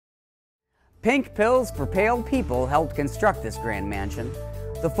Pink pills for pale people helped construct this grand mansion.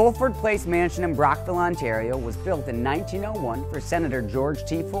 The Fulford Place Mansion in Brockville, Ontario was built in 1901 for Senator George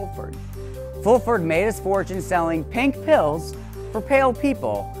T. Fulford. Fulford made his fortune selling pink pills for pale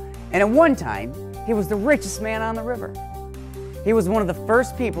people, and at one time, he was the richest man on the river. He was one of the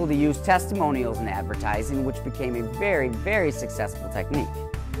first people to use testimonials in advertising, which became a very, very successful technique.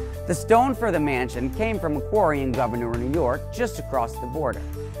 The stone for the mansion came from a quarry in Gouverneur, New York, just across the border.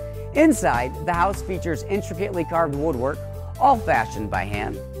 Inside, the house features intricately carved woodwork, all fashioned by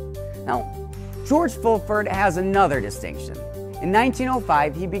hand. Now, George Fulford has another distinction. In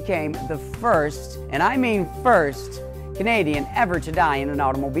 1905, he became the first, and I mean first, Canadian ever to die in an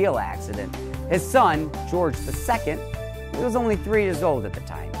automobile accident. His son, George II, he was only 3 years old at the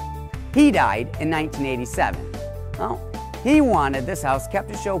time. He died in 1987. Well, he wanted this house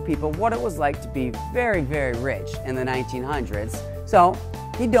kept to show people what it was like to be very, very rich in the 1900s. So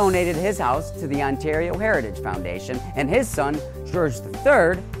he donated his house to the Ontario Heritage Foundation, and his son, George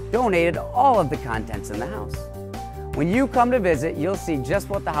III, donated all of the contents in the house. When you come to visit, you'll see just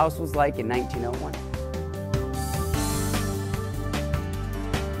what the house was like in 1901.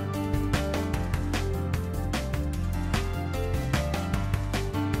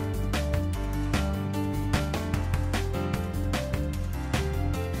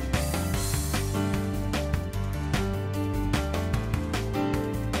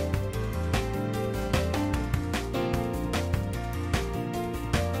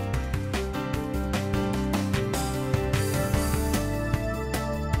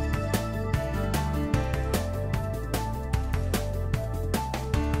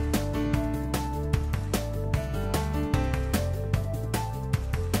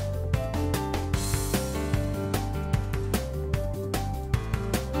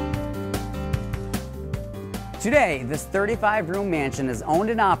 Today, this 35-room mansion is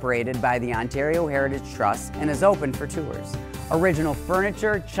owned and operated by the Ontario Heritage Trust and is open for tours. Original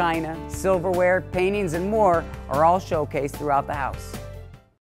furniture, china, silverware, paintings, and more are all showcased throughout the house.